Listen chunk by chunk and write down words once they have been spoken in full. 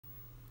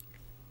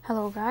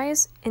Hello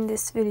guys, in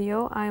this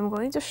video I am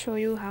going to show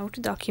you how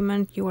to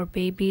document your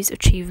baby's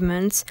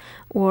achievements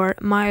or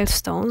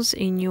milestones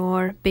in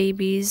your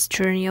baby's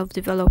journey of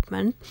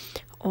development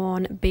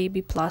on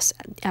Baby Plus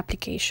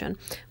application.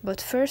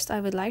 But first I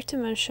would like to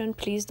mention,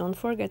 please don't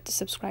forget to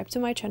subscribe to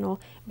my channel,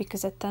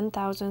 because at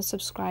 10,000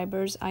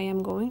 subscribers I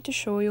am going to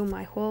show you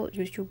my whole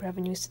YouTube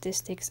revenue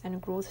statistics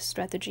and growth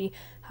strategy,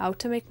 how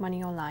to make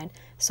money online.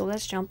 So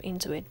let's jump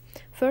into it.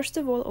 First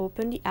of all,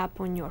 open the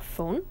app on your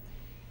phone.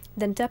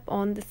 Then tap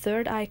on the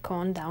third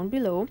icon down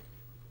below,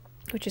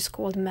 which is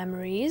called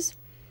Memories.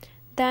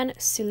 Then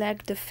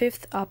select the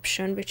fifth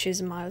option, which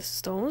is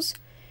Milestones.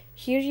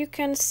 Here you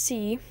can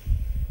see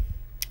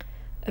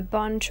a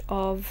bunch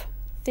of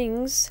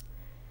things,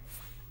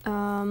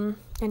 and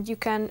you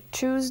can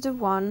choose the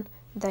one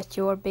that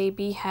your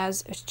baby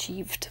has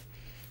achieved.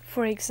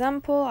 For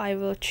example, I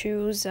will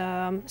choose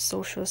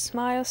Social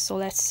Smile. So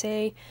let's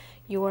say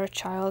your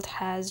child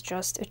has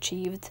just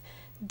achieved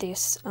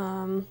this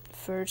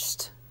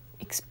first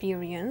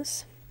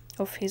experience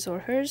of his or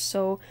hers,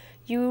 so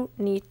you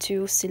need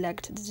to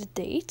select the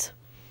date.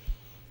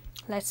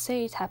 Let's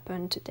say it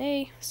happened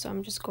today, so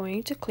I'm just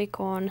going to click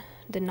on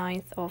the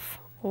 9th of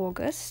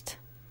August,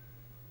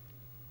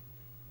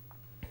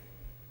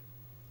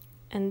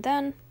 and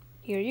then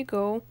here you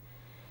go,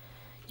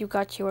 you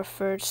got your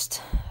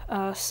first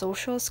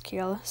social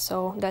skill.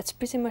 So that's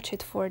pretty much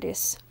it for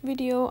this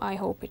video. I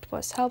hope it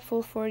was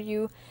helpful for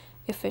you.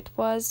 If it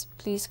was,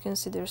 please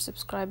consider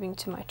subscribing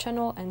to my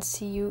channel, and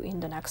see you in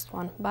the next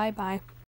one. Bye bye.